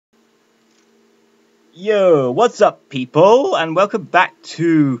Yo, what's up, people? And welcome back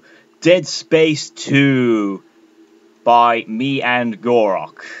to Dead Space 2 by me and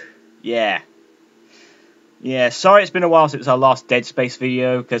Gorok. Yeah, sorry it's been a while since our last Dead Space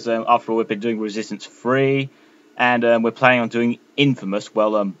video, because after all, we've been doing Resistance 3, and we're planning on doing Infamous.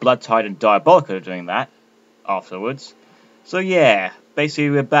 Well, Blood Tide and Diabolical are doing that afterwards. So yeah,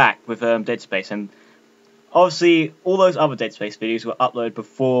 basically we're back with Dead Space, and obviously all those other Dead Space videos were uploaded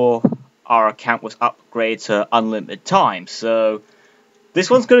before our account was upgraded to unlimited time. So this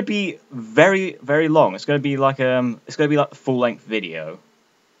one's going to be very, very long. It's going to be like a full-length video,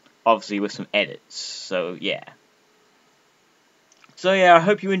 obviously with some edits. So yeah. I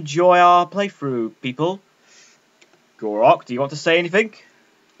hope you enjoy our playthrough, people. Gorok, do you want to say anything?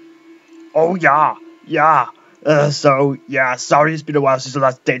 Oh yeah. Sorry it's been a while since the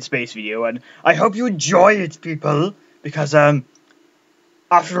last Dead Space video, and I hope you enjoy it, people, because,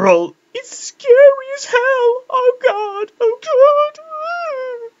 after all, it's scary as hell. Oh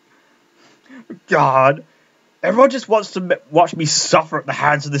God. Everyone just wants to watch me suffer at the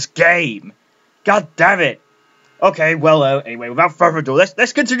hands of this game. God damn it. Okay, well, anyway, without further ado,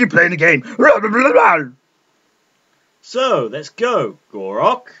 let's continue playing the game. So, let's go,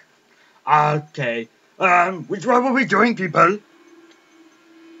 Gorok. Okay, which one were we doing, people?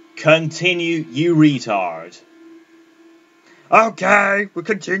 Continue, you retard. Okay, we're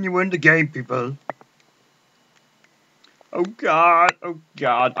continuing the game, people. Oh God,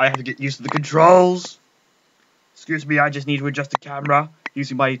 I have to get used to the controls. Excuse me, I just need to adjust the camera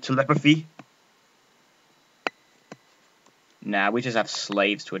using my telepathy. Nah, we just have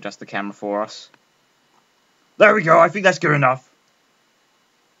slaves to adjust the camera for us. There we go, I think that's good enough.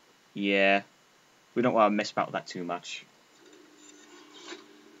 Yeah, we don't want to mess about with that too much.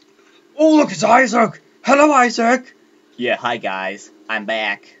 Oh, look, it's Isaac! Hello, Isaac! Yeah, hi guys, I'm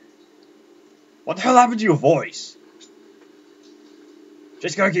back. What the hell happened to your voice?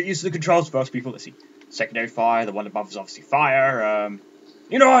 Just gotta get used to the controls first, people. Let's see. Secondary fire, the one above is obviously fire.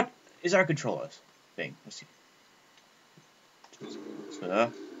 You know what? Is there a controller thing? Let's see.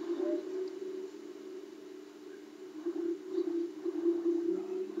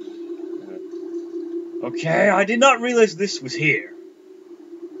 Okay, I did not realize this was here.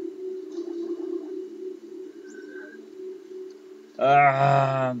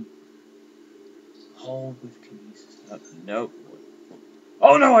 Hold with kinesis. Nope.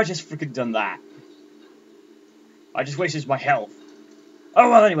 Oh no, I just freaking done that. I just wasted my health.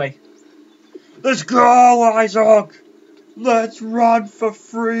 Oh well, anyway. Let's go, Isaac! Let's run for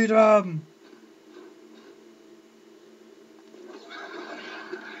freedom!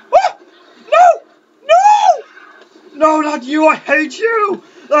 Ah! No! No, not you! I hate you!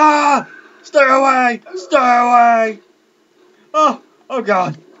 Ah! Stay away! Stay away! Oh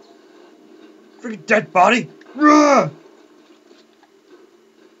God! Freaking dead body! Run!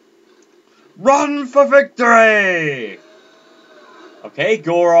 Run for victory! Okay,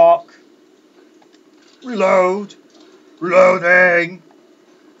 Gorok. Reload! Reloading!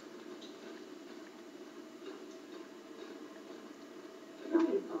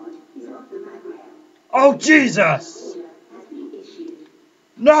 Oh Jesus!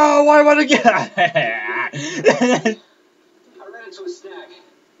 No, I want to get. I ran into a snag.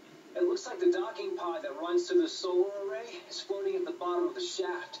 It looks like the docking pod that runs to the solar array is floating at the bottom of the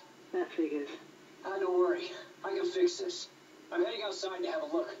shaft. That figures. Don't worry, I can fix this. I'm heading outside to have a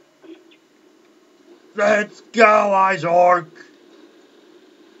look. Let's go, Isaac!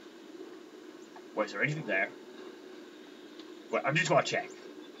 Wait, is there anything there? Wait, I just want to check.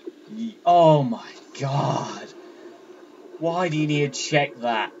 Oh my God. Why do you need to check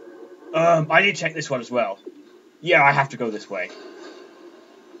that? I need to check this one as well. Yeah, I have to go this way.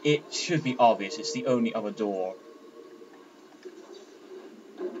 It should be obvious, it's the only other door.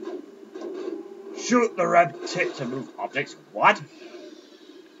 Shoot the red tip to move objects. What?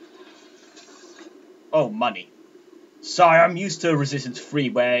 Oh, money. Sorry, I'm used to Resistance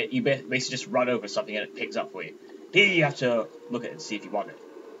 3, where you basically just run over something and it picks up for you. Here you have to look at it and see if you want it.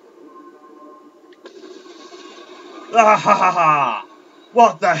 Ah ha ha ha!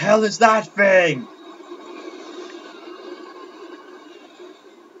 What the hell is that thing?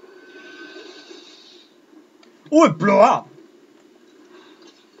 Oh, it blew up!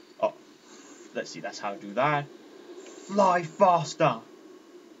 Oh, let's see, that's how to do that. Fly faster!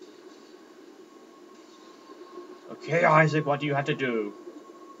 Okay, Isaac, what do you have to do?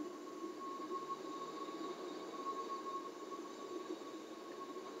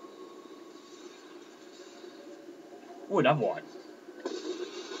 Oh, another one.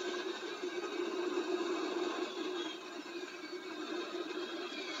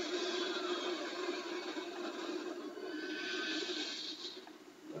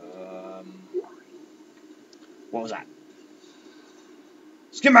 What was that?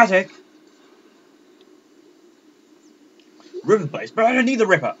 Schematic! Ripper place, but I don't need the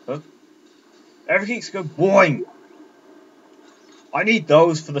ripper. Huh? Everything's go boing. I need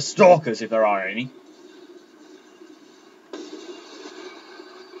those for the stalkers if there are any.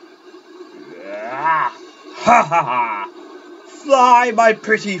 Ah! Ha ha ha! Fly, my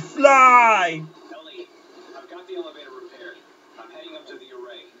pretty, fly! Ellie, I've got the elevator repaired. I'm heading up to the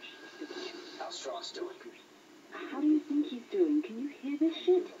array. How's Strauss doing? How do you think he's doing? Can you hear this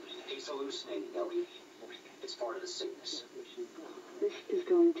shit? He's hallucinating, Ellie. It's part of the sickness. This is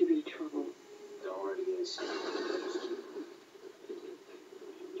going to be trouble. It already is.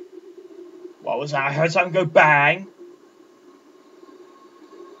 What was that? I heard something go bang.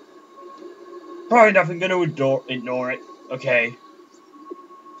 Probably nothing, gonna ignore it. Okay.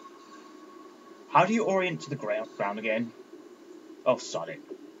 How do you orient to the ground again? Oh, sod it.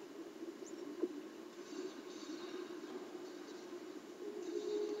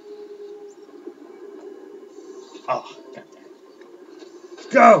 Oh, goddamn. Let's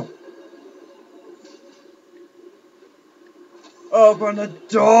go! Open the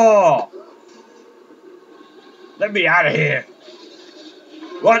door! Let me out of here!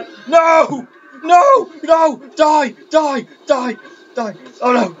 What? No! No! No! Die! Die! Die! Die!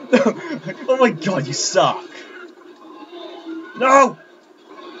 Oh no! No! Oh my god, you suck! No!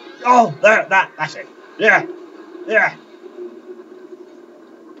 Oh, there, that's it. Yeah! Yeah!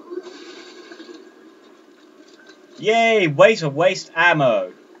 Yay! Waste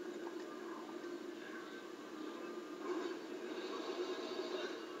ammo!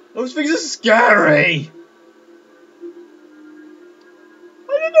 Those things are scary!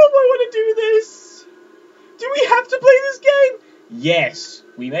 I don't know if I want to do this. Do we have to play this game? Yes.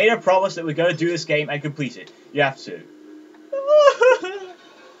 We made a promise that we're going to do this game and complete it. You have to.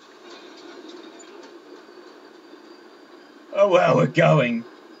 Oh well, we're going.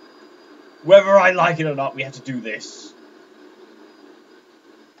 Whether I like it or not, we have to do this.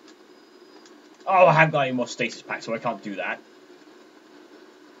 Oh, I haven't got any more status packs, so I can't do that.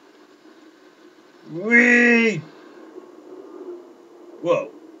 Whee!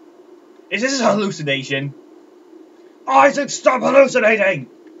 Whoa. Is this a hallucination? I said stop hallucinating!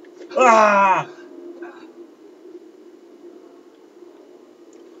 Ah!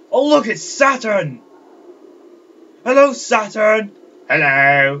 Oh look, it's Saturn! Hello, Saturn!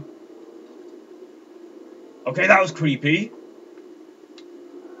 Hello! Okay, that was creepy.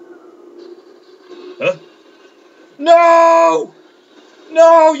 Huh? No!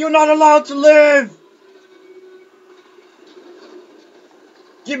 No, you're not allowed to live!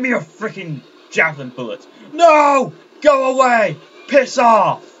 Give me your freaking javelin bullet. No! Go away! Piss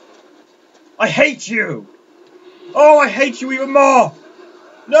off! I hate you! Oh, I hate you even more!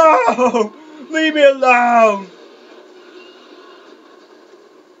 No! Leave me alone!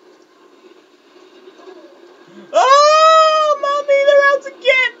 Oh, Mommy, they're out to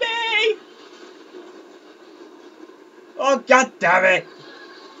get me! Oh, god damn it!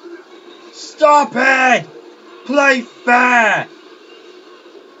 Stop it! Play fair!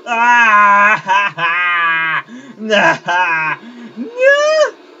 Ah ha ha! Nah! No!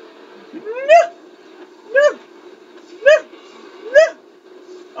 No! No! No! No!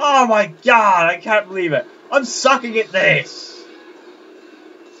 Oh my god, I can't believe it. I'm sucking at this!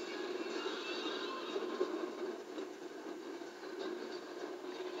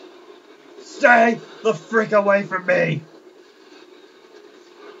 Stay the frick away from me!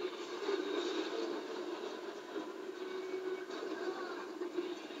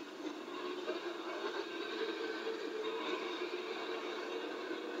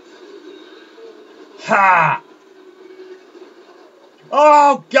 Ha!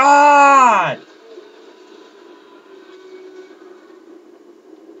 Oh God!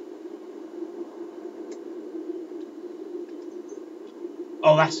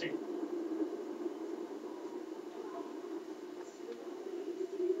 Oh, that's it.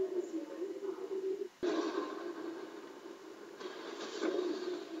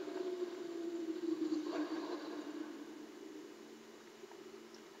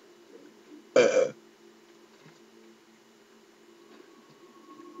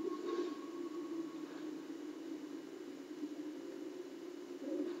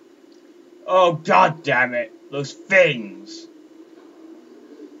 Oh, god damn it. Those things.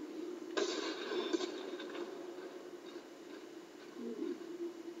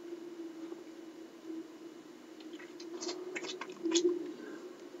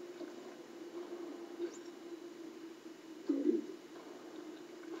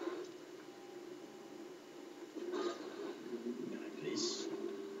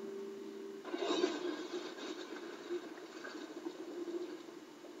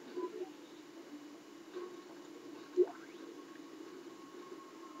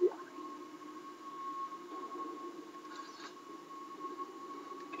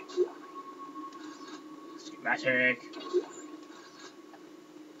 Magic.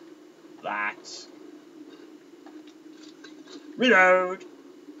 That. Reload.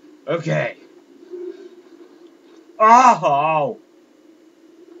 Okay. Oh!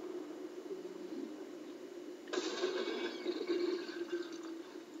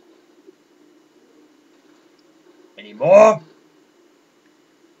 Any more?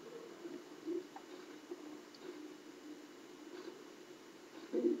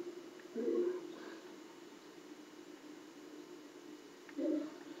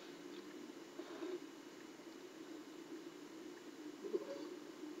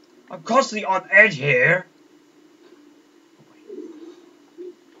 I'm constantly on edge here.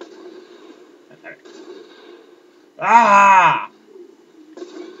 Ah!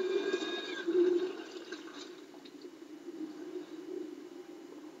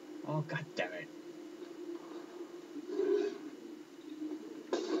 Oh, god damn it.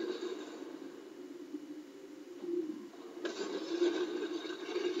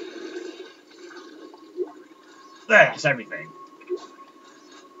 There, that's everything.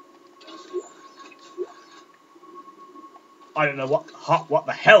 I don't know what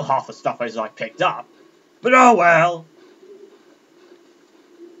the hell half the stuff is I picked up, but oh well.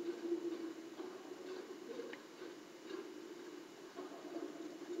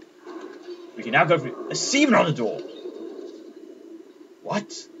 We can now go through a semen on the door.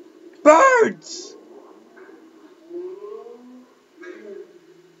 What? Birds!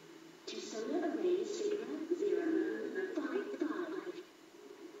 To solar array Sigma 055.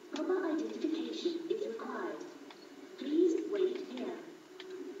 Proper identification is required. Please wait here.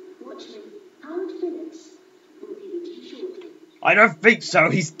 Watchman Howard Phillips will be with you shortly. I don't think so,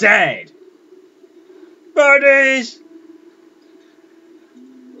 he's dead. Birdies!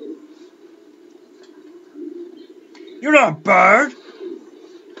 You're not a bird!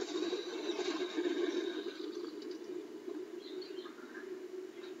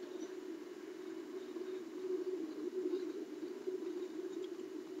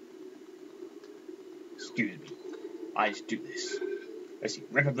 Excuse me. I just do this. Let's see.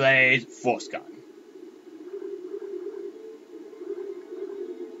 Ripper Blade, Force Gun.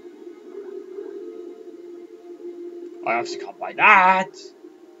 I obviously can't buy that.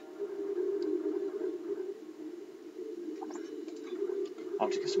 I'll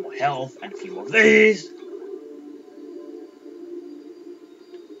just get some more health and a few more of these.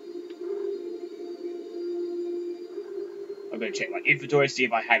 I'm going to check my inventory, see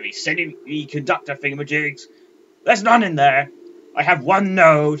if I have any semiconductor thingamajigs. There's none in there. I have one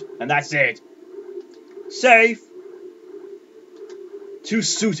node, and that's it. Safe. 2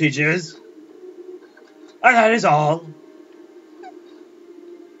 suitages. And that is all.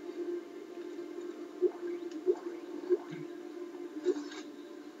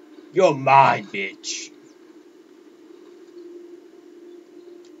 You're mine, bitch.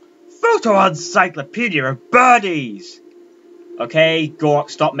 Photo encyclopedia of birdies. Okay, Gorok,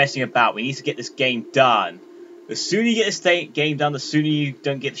 stop messing about. We need to get this game done. The sooner you get this game done, the sooner you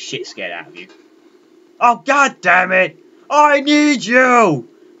don't get the shit scared out of you. Oh, god damn it! I need you!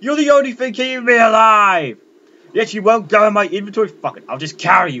 You're the only thing keeping me alive! Yet you won't go in my inventory? Fuck it, I'll just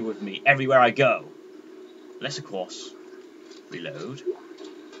carry you with me everywhere I go. Unless, of course, reload.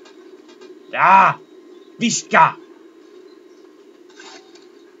 Ah! Vishka!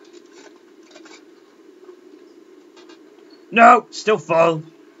 No, still full.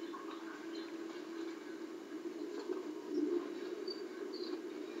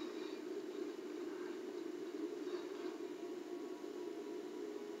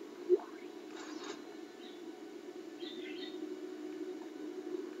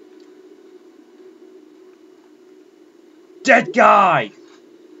 Dead guy!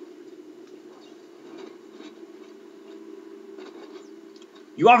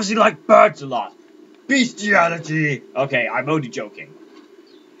 You obviously like birds a lot. Bestiality! Okay, I'm only joking.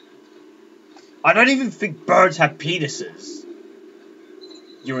 I don't even think birds have penises.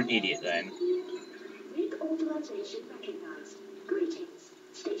 You're an idiot then. Rig authorization recognized. Greetings.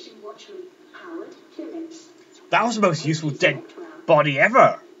 Station Watchman Howard Phillips. That was the most useful dead body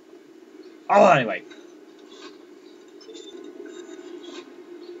ever. Oh, well, anyway.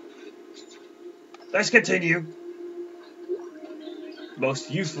 Let's continue.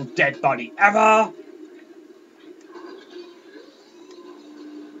 Most useful dead body ever.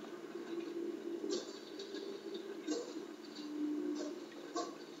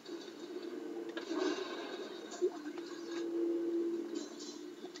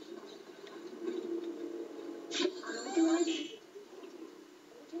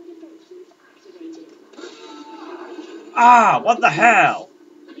 Ah, what the hell?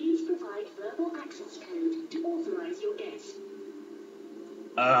 Please provide verbal access code to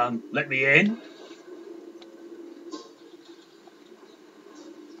on, let me in.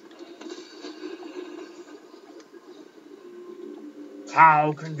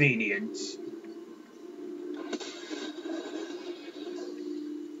 How convenient.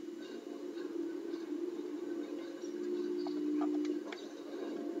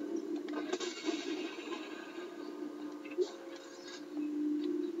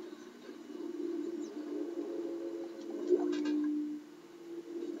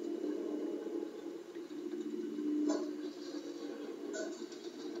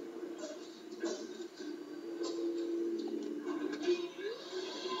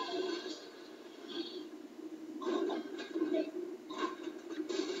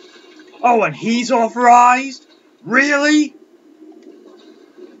 Oh, and he's authorized? Really?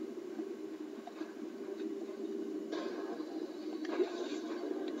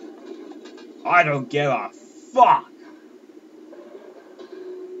 I don't give a fuck.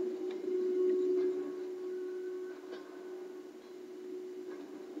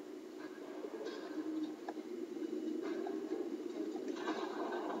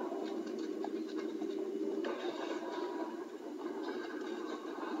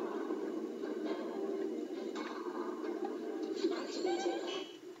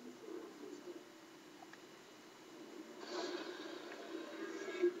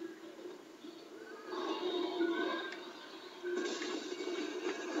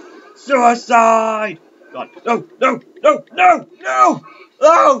 Suicide! God, no, no, no, no, no!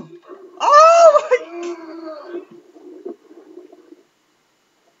 No! Oh my...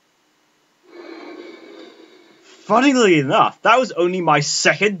 Funnily enough, that was only my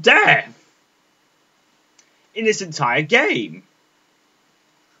second death in this entire game.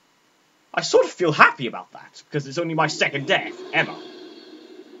 I sort of feel happy about that, because it's only my second death, ever.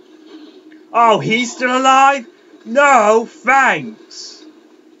 Oh, he's still alive? No, thanks.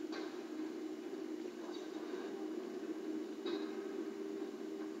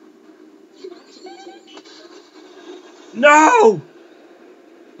 No!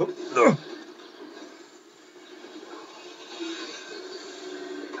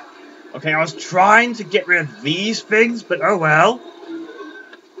 Okay, I was trying to get rid of these things, but oh well.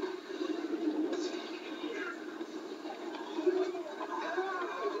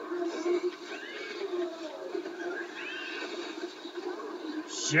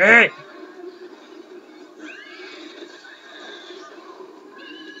 Shit!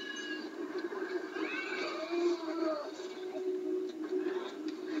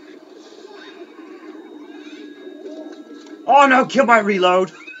 Oh no, kill my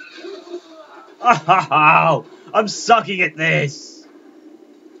reload! Oh, I'm sucking at this!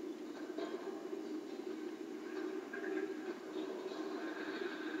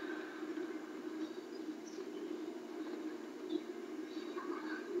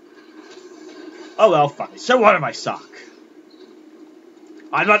 Oh well, fuck it. So what if I suck?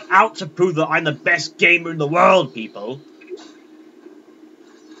 I'm not out to prove that I'm the best gamer in the world, people.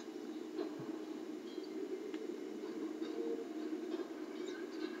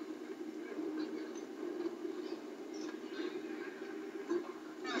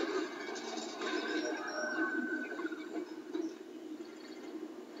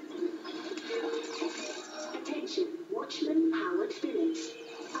 Attention, Watchman Howard Phillips.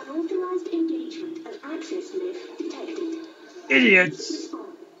 Unauthorized engagement of access lift detected. Idiots!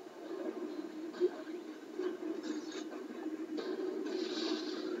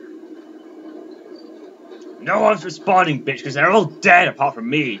 No one's responding, bitch, because they're all dead apart from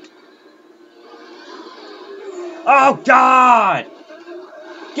me. Oh god!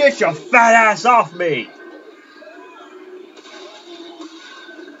 Get your fat ass off me!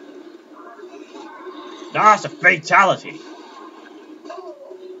 That's a fatality.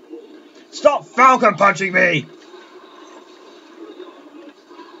 Stop falcon punching me!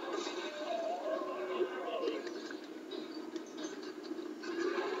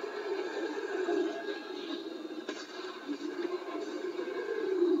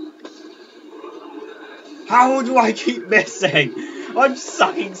 How do I keep missing? I'm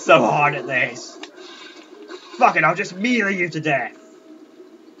sucking so hard at this. Fuck it, I'll just melee you to death.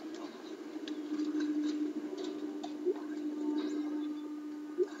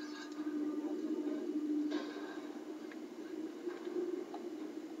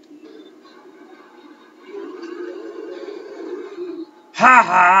 Ha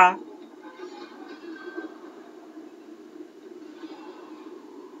ha!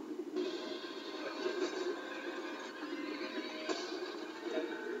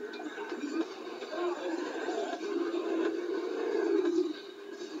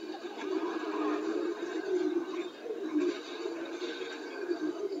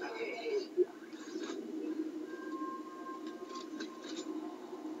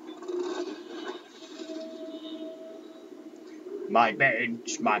 My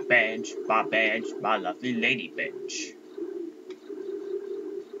bench, my bench, my bench, my lovely lady bench.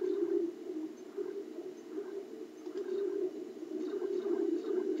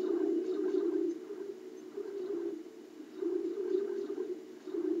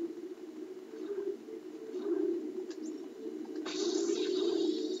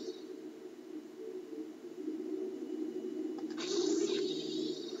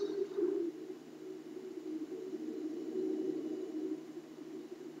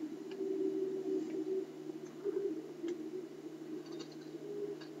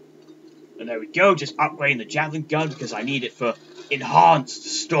 And there we go, just upgrading the javelin gun because I need it for enhanced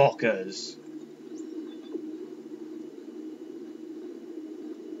stalkers.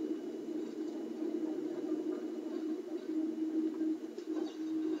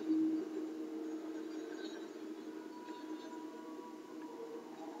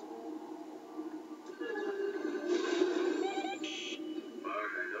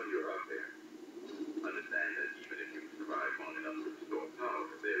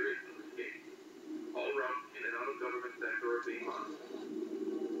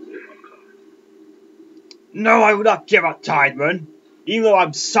 No, I will not give up, Tideman, even though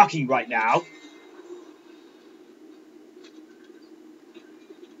I'm sucking right now.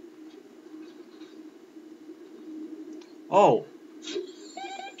 Oh.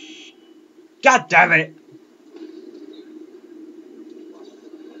 God damn it!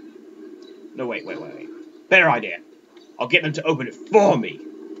 No, wait. Better idea. I'll get them to open it for me.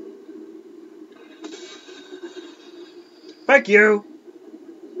 Thank you!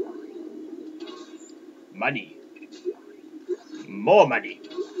 Money. More money.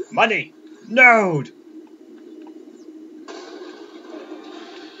 Money! Node!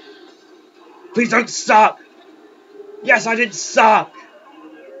 Please don't suck! Yes, I did suck!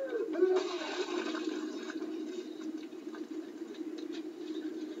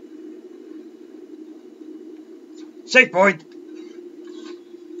 Save point!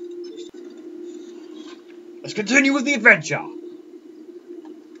 Let's continue with the adventure!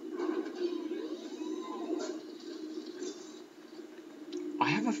 I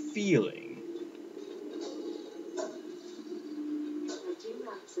have a feeling...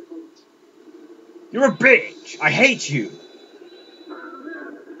 You're a bitch! I hate you!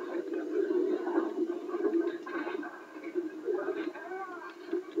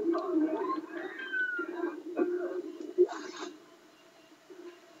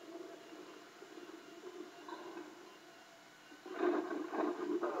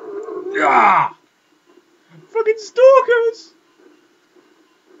 Ah! Fucking stalkers!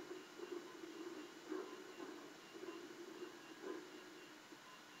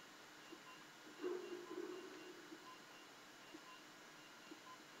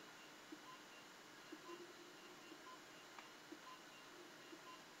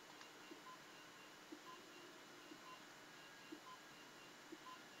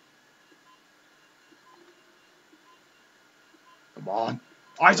 Come on,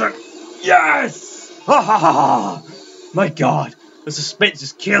 Isaac! Yes! Ha ha ha ha! My god, the suspense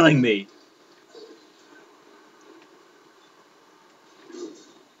is killing me.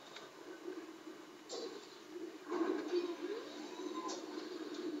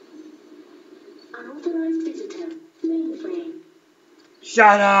 Unauthorized visitor, mainframe.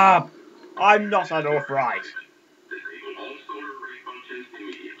 Shut up! I'm not unauthorized.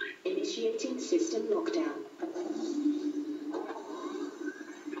 Initiating system lockdown.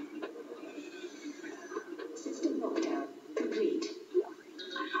 System lockdown complete.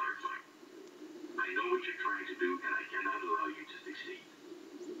 I'm sorry, Clark. I know what you're trying to do, and I cannot allow you to succeed.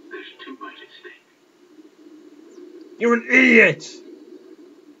 There's too much at stake. You're an idiot!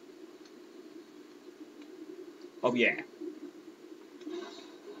 Oh yeah.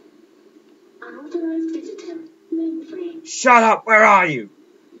 Unauthorized visitor, mainframe. Shut up, where are you?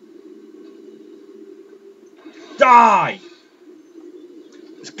 Die!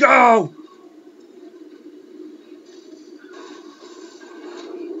 Let's go!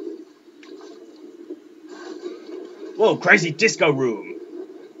 Whoa, crazy disco room.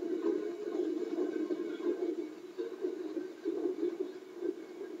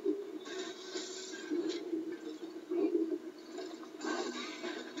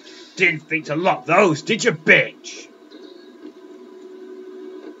 Didn't think to lock those, did you, bitch?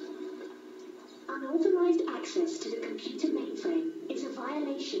 Unauthorized access to the computer mainframe is a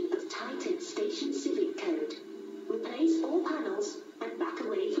violation of Titan's Station Civic Code. Replace all panels and back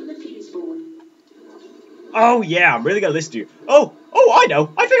away from the fuse board. Oh yeah, I'm really gonna listen to you. Oh, I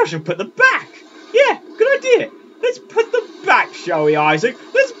know. I think I should put them back. Yeah, good idea. Let's put them back, shall we, Isaac?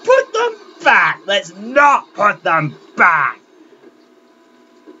 Let's put them back. Let's not put them back.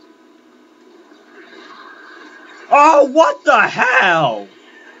 Oh, what the hell?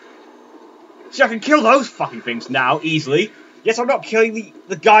 See, I can kill those fucking things now, easily. Yes, I'm not killing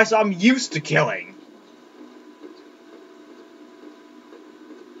the guys I'm used to killing.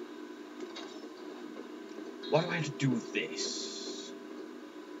 What do I have to do with this?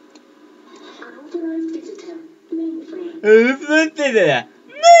 Unauthorized visitor. Mainframe.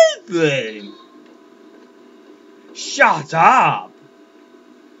 Mainframe! Shut up!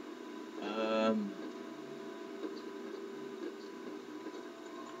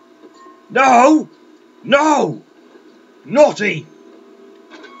 No! No! Naughty!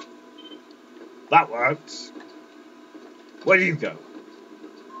 That works. Where do you go?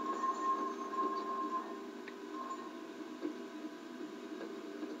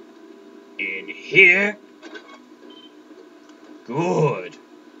 In here? Good.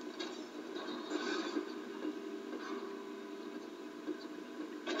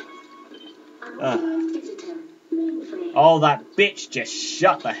 Unauthorized visitor. Mainframe. Oh, that bitch just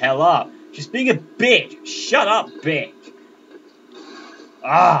shut the hell up. She's being a bitch. Shut up, bitch.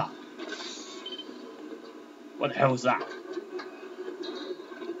 Ah. What the hell was that?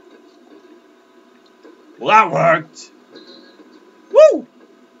 Well, that worked. Woo!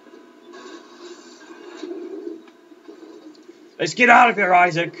 Let's get out of here,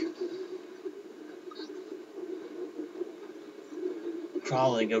 Isaac.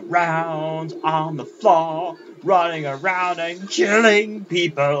 Crawling around on the floor, running around and killing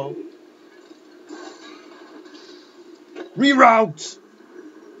people. Reroute!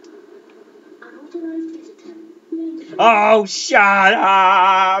 Unauthorized visitor. Mainframe. Oh, shut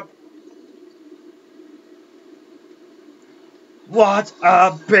up! What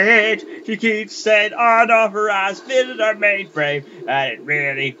a bitch! She keeps saying unauthorized visitor mainframe, and it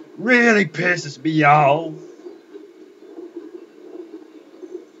really, really pisses me off.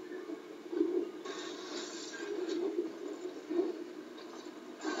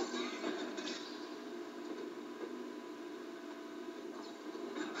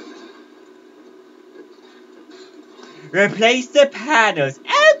 Replace the panels.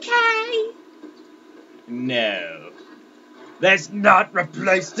 Okay. No. Let's not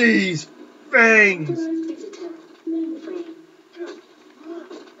replace these things. Unauthorized visitor. Mainframe.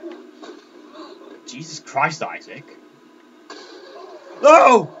 Jesus Christ, Isaac.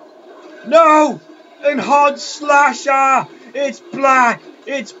 No! No! Enhanced slasher! It's black!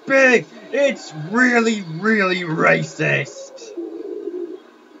 It's big! It's really, really racist!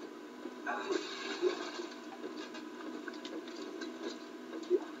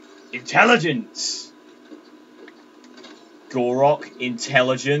 Intelligent! Gorok,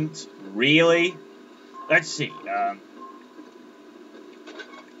 intelligent? Really? Let's see,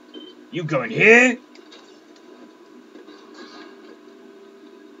 you go in here?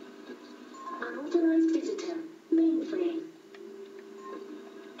 Unauthorized visitor. Mainframe.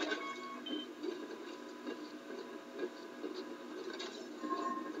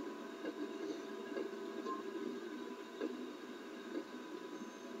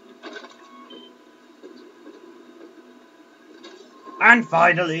 And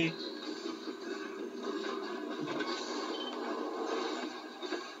finally...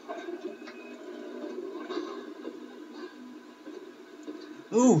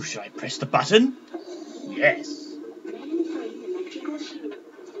 Ooh, should I press the button? Yes. Mainframe electrical shield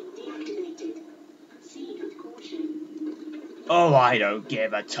has been deactivated. Proceed with caution. Oh, I don't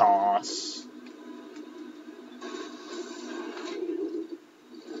give a toss. You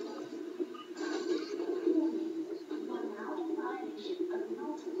are now in violation of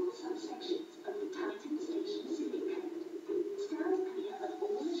multiple subsections of the Titan Station Civic Code. Stand clear of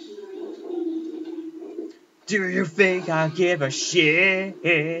all machinery immediately. Do you think I give a shit?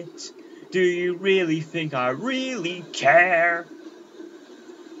 Do you really think I really care?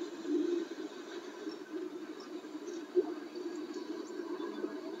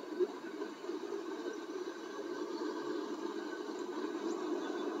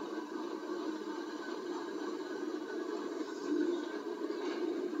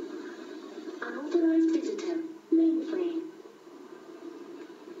 Unauthorized visitor. Mainframe.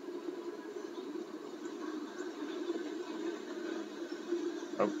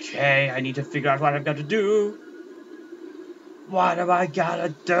 Okay, I need to figure out what I've got to do. What have I gotta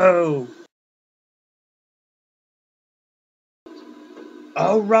do?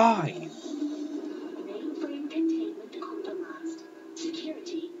 Alright. Mainframe containment compromised.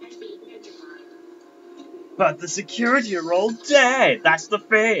 Security has been notified. But the security are all dead. That's the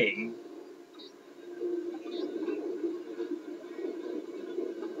thing.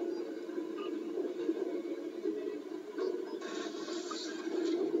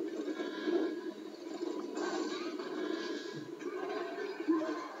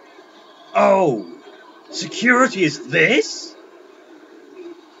 Oh! Security is this?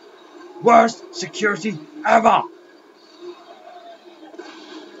 Worst security ever!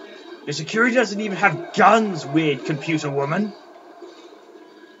 The security doesn't even have guns, weird computer woman.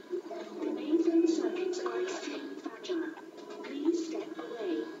 The mainframe circuits are extremely fragile. Please step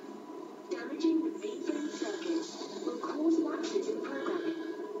away. Damaging the mainframe circuits will cause lapses in programming.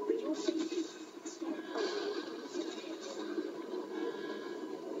 For your safety, step away from the circuits.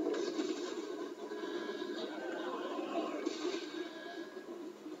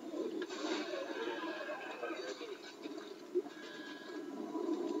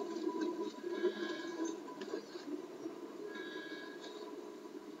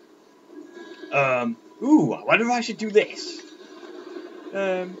 Ooh, I wonder if I should do this.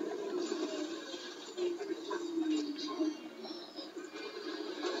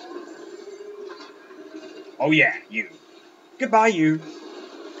 Oh yeah, you. Goodbye, you.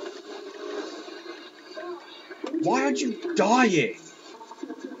 Why aren't you dying?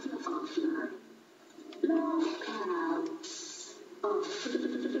 Last cloud of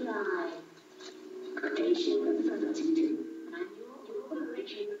fly. Station affirmative. Manual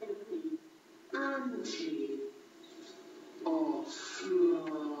operation enemy. Anti.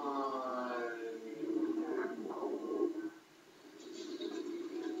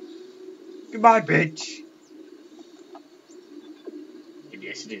 Goodbye, bitch.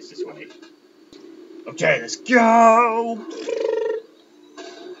 Yes, it is this way. Okay, let's go.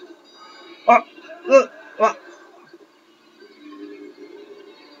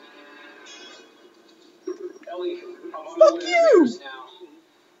 Ellie, I'm on Fuck my way to you! repairs now.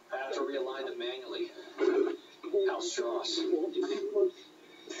 I have to realign them manually. How's Strauss?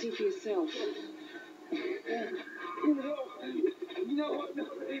 See for yourself. No,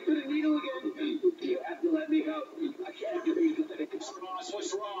 they put a needle again. You have to let me go. I can't do it. Strauss,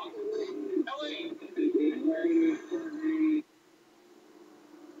 what's wrong? Ellie!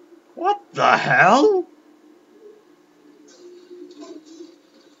 What the hell?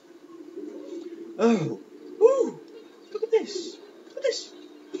 Oh. Ooh. Look at this. Look at this.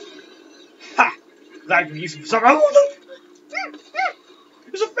 Ha! That could be useful for something. Oh, no.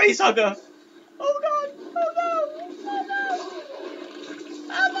 There's a face hugger. Oh god. Oh no. Oh no.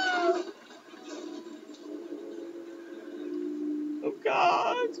 Oh no. Oh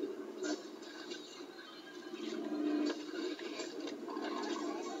god.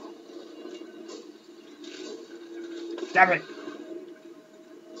 Damn it.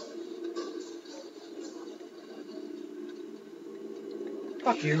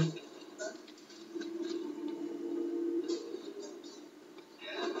 Fuck you.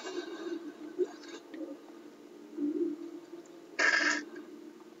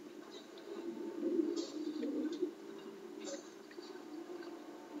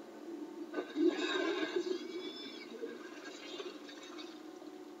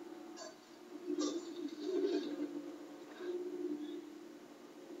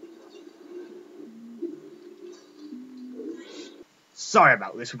 Sorry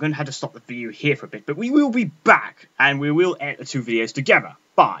about this, we're going to have to stop the video here for a bit, but we will be back, and we will edit the two videos together.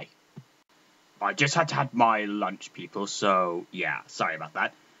 Bye. I just had to have my lunch, people, so yeah, sorry about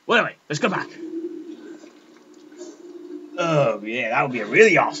that. Well, anyway, let's go back. Oh, yeah, that would be a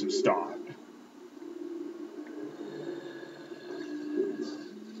really awesome start.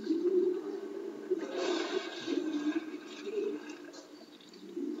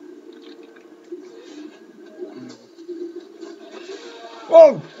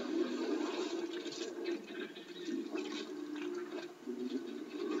 Whoa!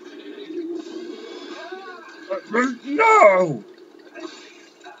 No!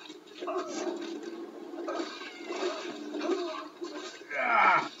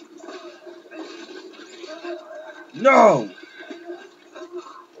 Ah. No!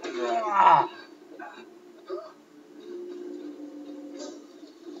 Ah.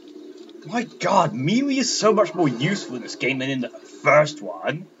 My god, melee is so much more useful in this game than in the first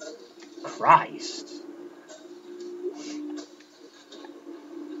one. Christ.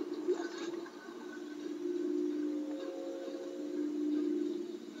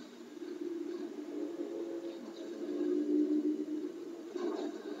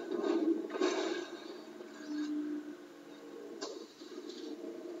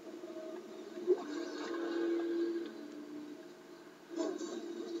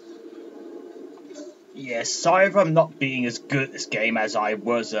 Yeah, sorry if I'm not being as good at this game as I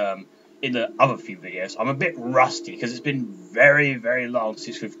was in the other few videos. I'm a bit rusty because it's been very, very long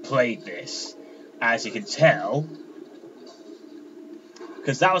since we've played this, as you can tell.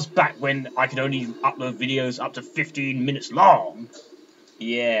 Because that was back when I could only upload videos up to 15 minutes long.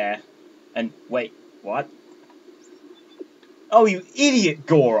 Yeah. And wait, what? Oh, you idiot,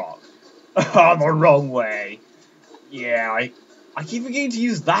 Gorok! Oh, the wrong way. Yeah, I keep forgetting to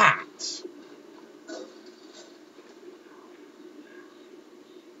use that.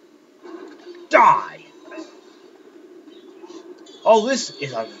 Die! Oh, this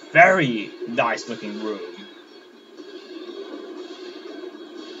is a very nice looking room.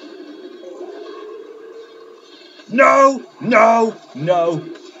 No! No! No!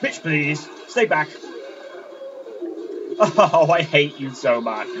 Bitch, please! Stay back! Oh, I hate you so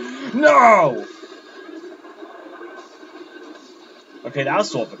much. No! Okay, that was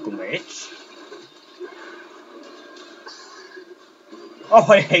sort of a glitch. Oh,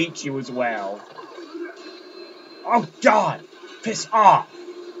 I hate you as well. Oh, God! Piss off!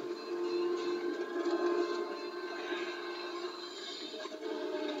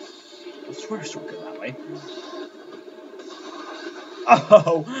 I swear I should go that way.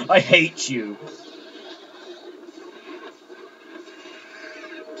 Oh, I hate you.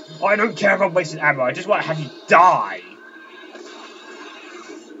 I don't care if I'm wasting ammo, I just want to have you die.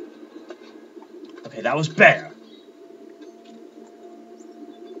 Okay, that was better.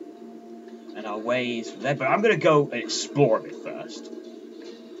 And our way is from there, but I'm gonna go and explore a bit first.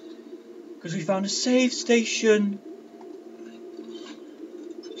 Because we found a save station.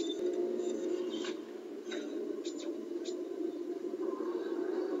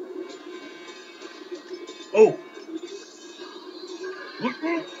 Oh!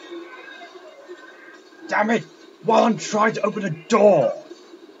 Damn it! While I'm trying to open a door!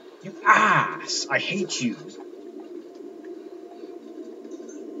 You ass! I hate you!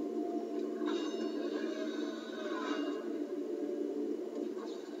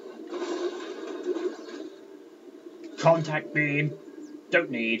 Contact beam. Don't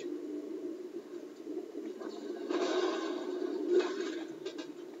need.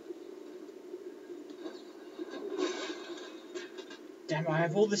 Damn, I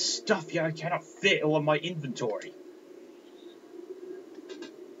have all this stuff here I cannot fit all in my inventory.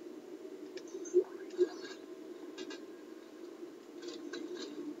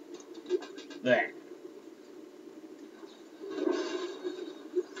 There.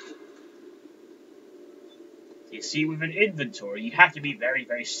 You see, with an inventory, you have to be very,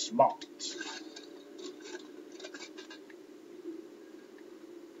 very smart.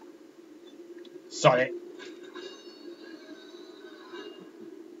 Solid.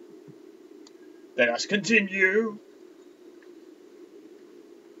 Let us continue.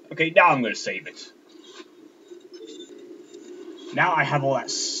 Okay, now I'm going to save it. Now I have all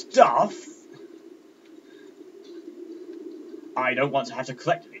that stuff. I don't want to have to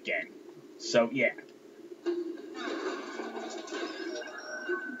collect it again. So, yeah.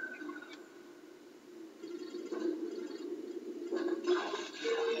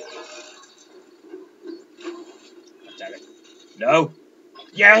 Damn it. No.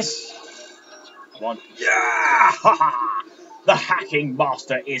 Yes! Come on. Yeah! The hacking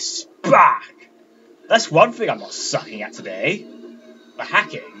master is back! That's one thing I'm not sucking at today. The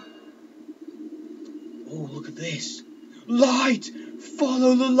hacking. Oh, look at this. Light!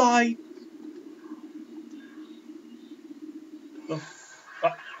 Follow the light!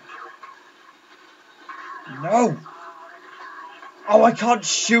 No! Oh, I can't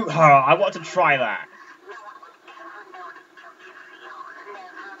shoot her! I want to try that.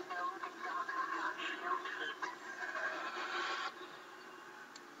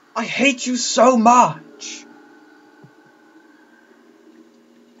 I hate you so much!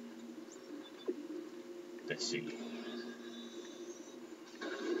 Let's see.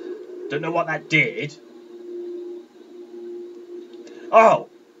 Don't know what that did. Oh!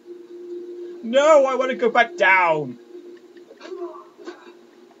 No, I want to go back down!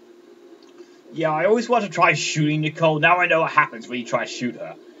 Yeah, I always want to try shooting Nicole. Now I know what happens when you try to shoot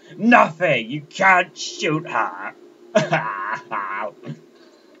her. Nothing! You can't shoot her! Oh,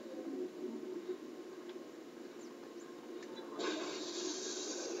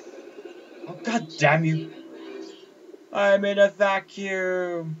 god damn you! I'm in a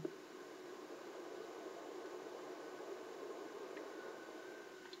vacuum!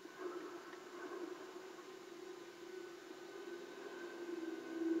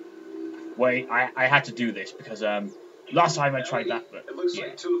 Wait, I had to do this because last time I tried that, but It looks yeah.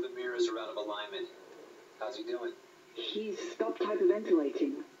 like 2 of the mirrors are out of alignment. How's he doing? He's stopped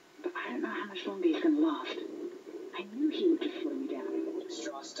hyperventilating, but I don't know how much longer he's going to last. I knew he would just slow me down. If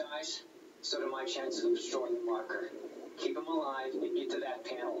Strauss dies, so do my chances of destroying the marker. Keep him alive and get to that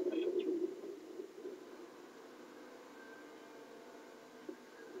panel.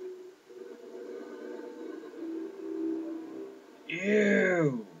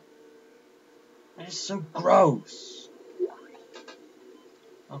 Ew! so gross.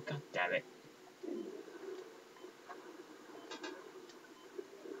 Oh, god damn it.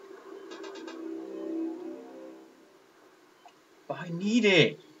 But I need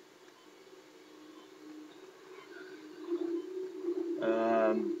it.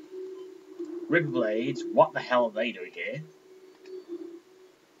 Ripper blades, what the hell are they doing here?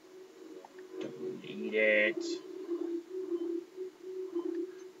 Don't need it.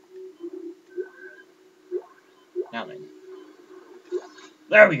 Now then.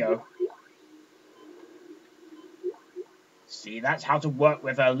 There we go. See, that's how to work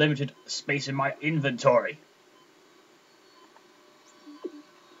with a limited space in my inventory.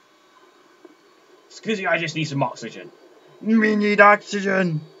 Excuse me, I just need some oxygen. We need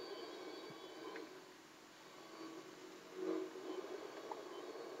oxygen.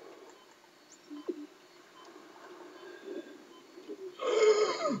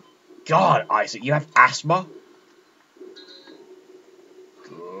 God, Isaac, you have asthma?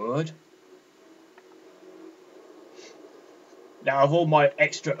 Good. Now, of all my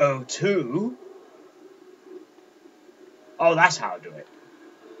extra O2... Oh, that's how I do it.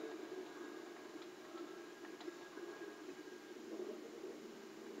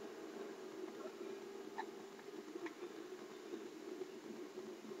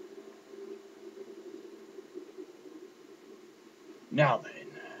 Now then.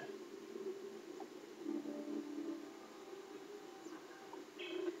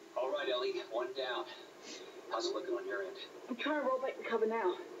 All right, Ellie, one down. How's it looking on your end? I'm trying to roll back the cover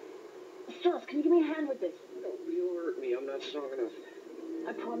now. Strauss, can you give me a hand with this? Oh, you'll hurt me. I'm not strong enough.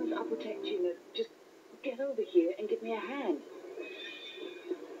 I promise I'll protect you. Now, just get over here and give me a hand.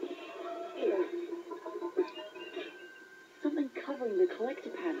 Here. Something covering the collector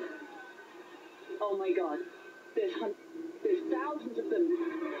panel. Oh my god. There's thousands of them.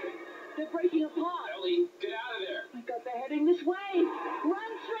 They're breaking apart. Ellie, get out of there. Oh my god, they're heading this way.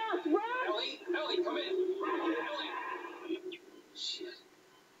 Run, Strauss, run! Ellie, come in. Ellie. Shit.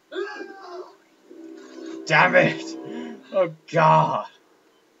 Damn it! Oh god!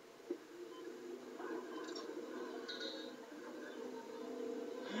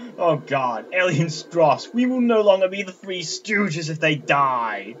 Oh god, Alien Strauss, we will no longer be the Three Stooges if they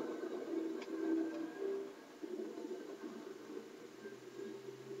die!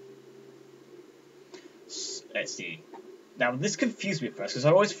 Let's see. Now, this confused me at first, because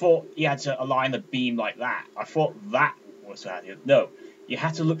I always thought you had to align the beam like that. I thought that was how you... No, you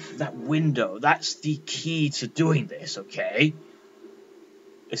have to look through that window. That's the key to doing this, okay?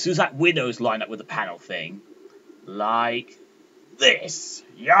 As soon as that window is lined up with the panel thing, like this.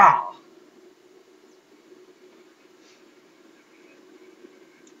 Yeah!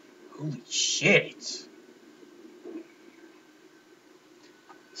 Holy shit!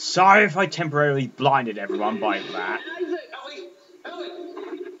 Sorry if I temporarily blinded everyone by that. Ellie,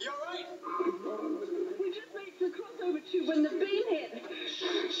 you alright? We just made the crossover tube when the beam hit.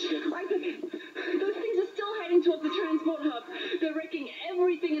 Isaac, those things are still heading towards the transport hub. They're wrecking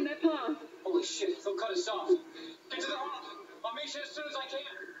everything in their path. Holy shit, they'll cut us off. Get to the hub. I'll make sure as soon as I can.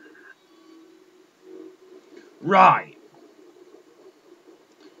 Right.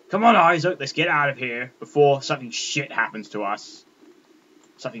 Come on, Isaac, let's get out of here before something shit happens to us.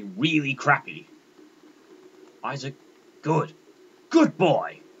 Something really crappy. Isaac, good. Good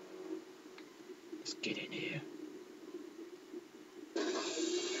boy. Let's get in here.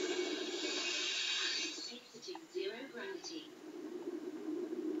 Exiting zero gravity.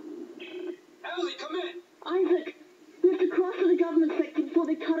 Ellie, come in. Isaac, we have to cross to the government sector before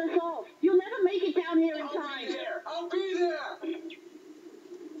they cut us off. You'll never make it down here in I'll time. be there. I'll be there.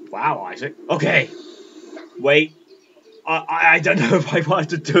 Wow, Isaac. Okay. Wait. I don't know if I wanted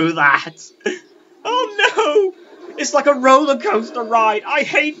to do that. Oh no! It's like a roller coaster ride. I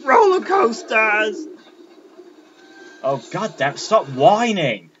hate roller coasters. Oh god damn! Stop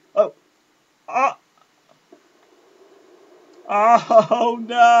whining. Oh. Oh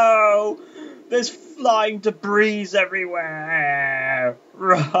no! There's flying debris everywhere.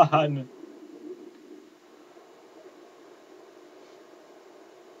 Run.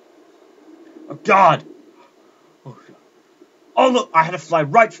 Oh god. Oh look, I had to fly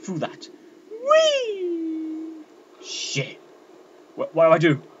right through that. Whee! Shit. What do I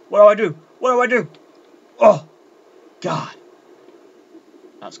do? What do I do? What do I do? Oh, God.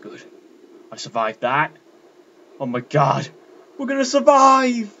 That's good. I survived that. Oh my God. We're gonna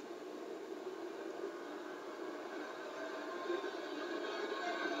survive.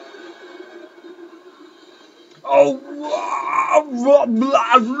 Oh.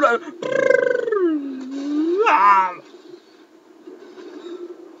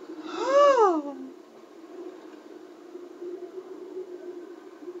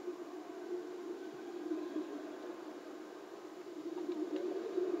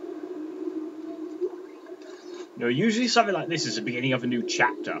 No, usually something like this is the beginning of a new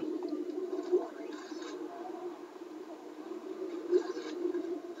chapter.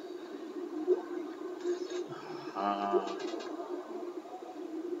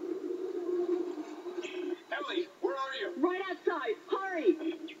 Ellie, where are you? Right outside. Hurry!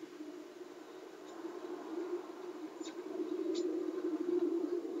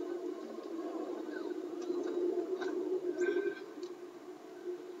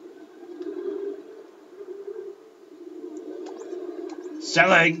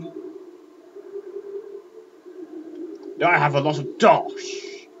 Selling! Now I have a lot of dosh.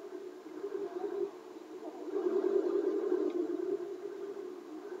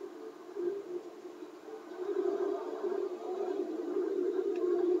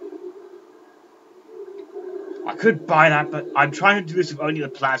 I could buy that, but I'm trying to do this with only the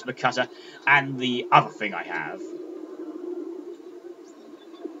plasma cutter and the other thing I have.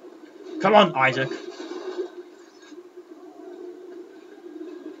 Come on, Isaac.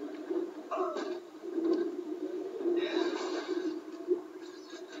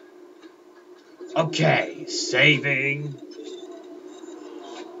 Okay, saving.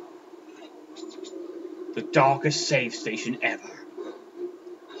 The darkest save station ever.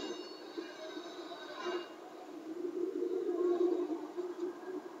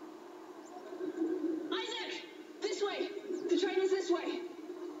 Isaac! This way! The train is this way!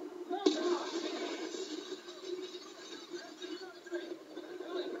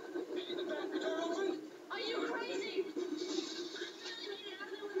 Are you crazy?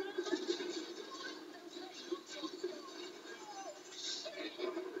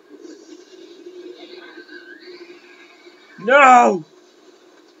 No!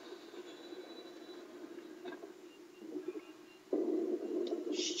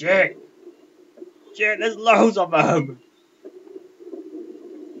 Shit! Shit, there's loads of them!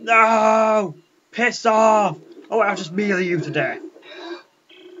 No! Piss off! Oh, I'll just melee you to death.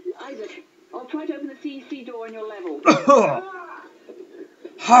 Isaac, I'll try to open the CEC door on your level.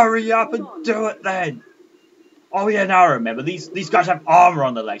 Hurry up and do it then! Oh yeah, now I remember. These guys have armor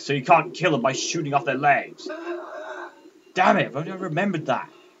on their legs, so you can't kill them by shooting off their legs. Damn it, if only I remembered that.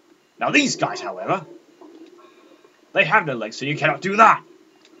 Now these guys, however, they have no legs, so you cannot do that.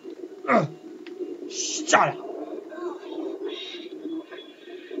 Shut up.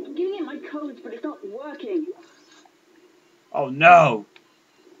 I'm giving it my codes, but it's not working. Oh no.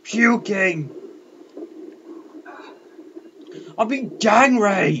 Puking. I'm being gang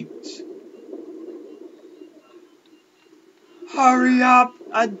raped. Hurry up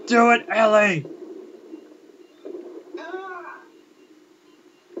and do it, Ellie.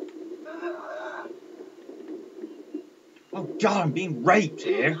 Oh god, I'm being raped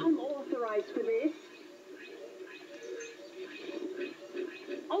here. I'm authorized for this.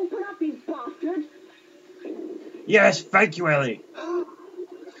 Open up, you bastard! Yes, thank you, Ellie.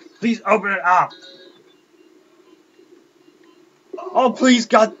 Please open it up. Oh, please,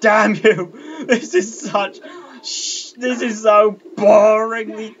 god damn you. This is such... This is so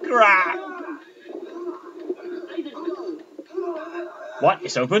boringly crap. Isaac, go! What?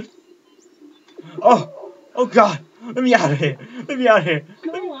 It's open? Oh! Oh god! Let me out of here! Let me out of here!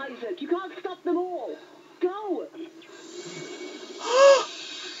 Go, Isaac! You can't stop them all! Go!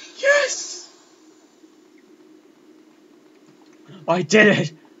 Yes! I did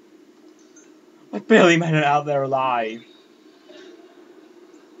it! I barely made it out there alive.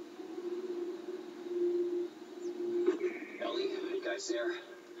 Ellie, you guys there?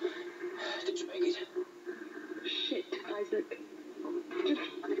 Did you make it? Shit, Isaac. Just...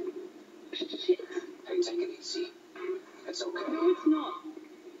 shit. Hey, take it easy. It's okay. No, it's not.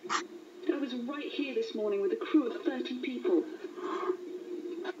 I was right here this morning with a crew of 30 people.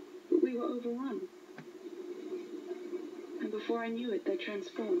 But we were overrun. And before I knew it, they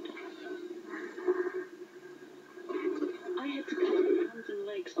transformed. I had to cut the arms and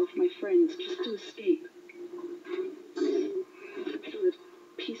legs off my friends just to escape. The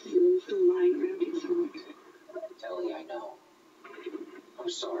pieces of them still lying around here somewhere. Ellie, I know. I'm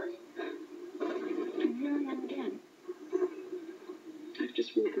sorry. And here I am again. I've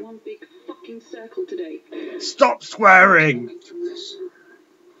just walked one big fucking circle today. Stop swearing! Get through this.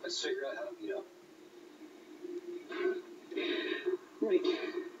 Let's figure out how to meet up. Right.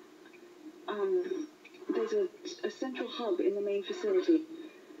 There's a central hub in the main facility.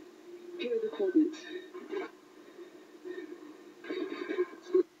 Here are the coordinates.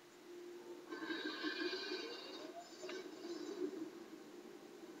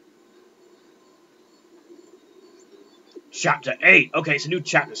 Chapter 8. Okay, it's a new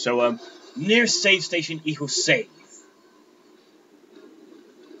chapter, so, near save station equals save.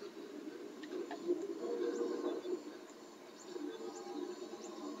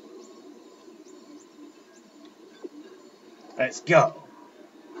 let's go.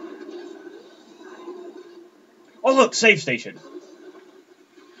 Oh look, save station.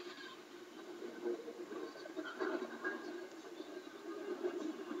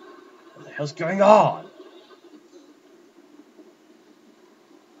 What the hell's going on?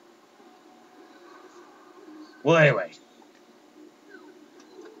 Well, anyway.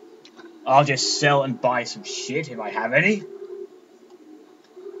 I'll just sell and buy some shit if I have any.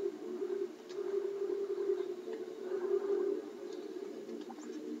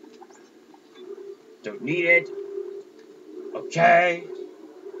 Don't need it. Okay.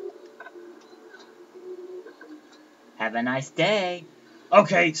 Have a nice day.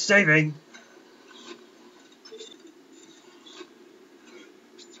 Okay, saving.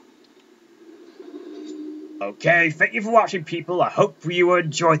 Okay, thank you for watching, people. I hope you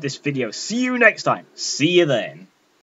enjoyed this video. See you next time. See you then.